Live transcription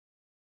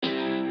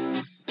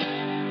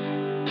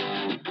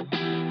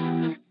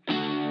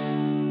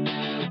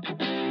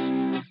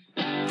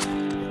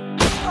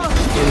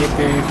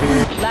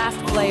Last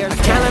player.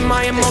 Can't let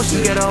my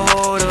emotions get a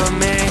hold of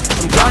me.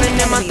 I'm drowning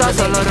in my thoughts,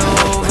 I love to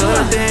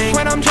overthink.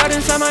 When I'm trapped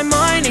inside my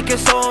mind, it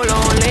gets so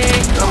lonely.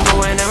 I'm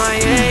going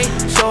MIA,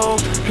 so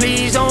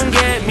please don't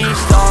get me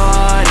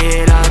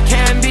started. I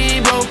can't be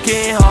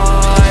broken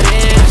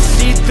hearted.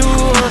 See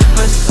through a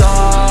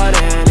facade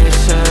and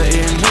it's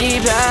hurting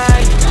me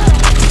bad.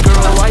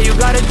 Girl, why you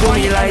gotta do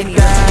me like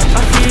that?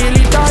 I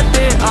really thought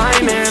that I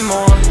meant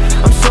more.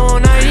 I'm so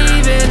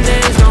naive and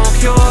there's no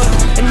cure.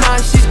 And now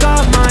she's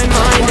got my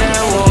mind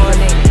at war.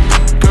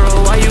 Girl,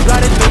 why you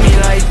gotta do me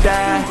like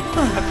that?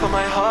 I put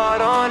my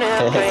heart on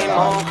airplane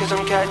mode, cause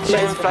I'm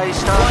catching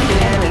flights, not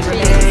feeling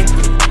today.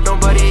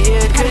 Nobody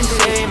here could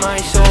save my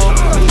soul,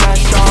 but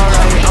that's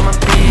alright, I'ma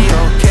be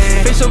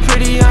okay. Face so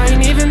pretty, I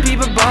ain't even peep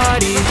a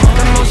body.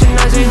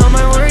 Emotions, they held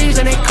my worries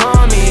and they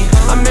call me.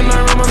 I'm in my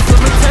room, I'm still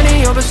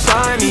pretending you're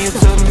beside me. You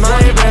took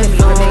my breath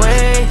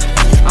away.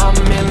 I'm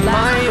in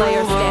my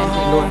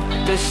overhaul.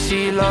 Does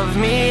she love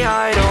me?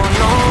 I don't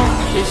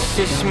know. It's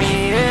just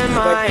me and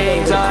my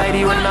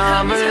anxiety when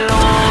I'm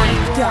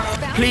alone.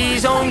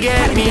 Please don't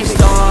get me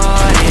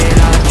started.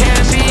 I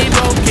can't be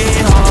broken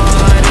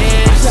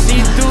hearted.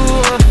 See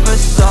through a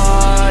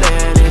facade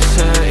and it's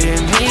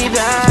hurting me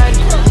bad.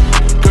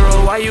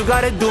 Girl, why you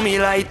gotta do me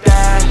like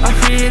that? I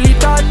really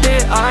thought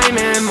that I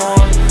meant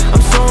more.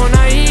 I'm so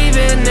naive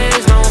and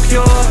there's no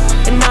cure.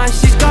 And now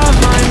she's got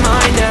my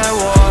mind at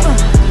war.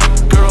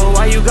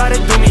 Why you gotta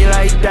do me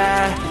like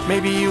that?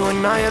 Maybe you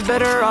and I are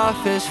better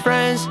off as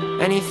friends.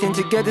 Anything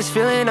to get this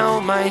feeling out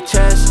my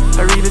chest.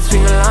 I read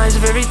between the lines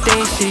of everything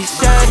she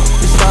said.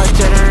 This thought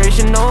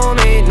generation no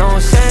made no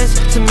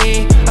sense to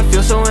me. I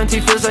feel so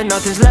empty, feels like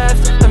nothing's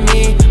left of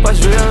me.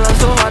 Why's real love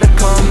so hard to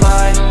come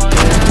by?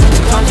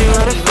 Sometimes you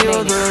gotta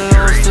feel the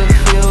lows to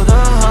feel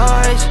the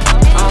highs.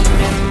 I'm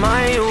in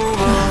my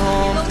Uber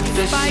home.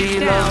 Does she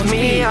love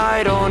me?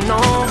 I don't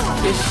know.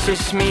 It's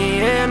just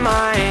me and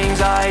my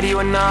anxiety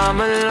when I'm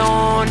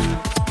alone.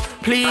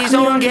 Please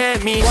don't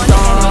get me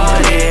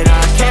started.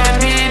 I can't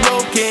be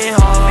broken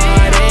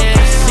hearted.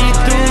 See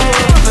through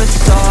a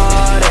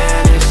facade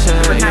and it's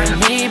hurting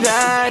me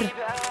bad.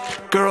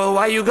 Girl,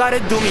 why you gotta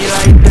do me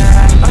like that?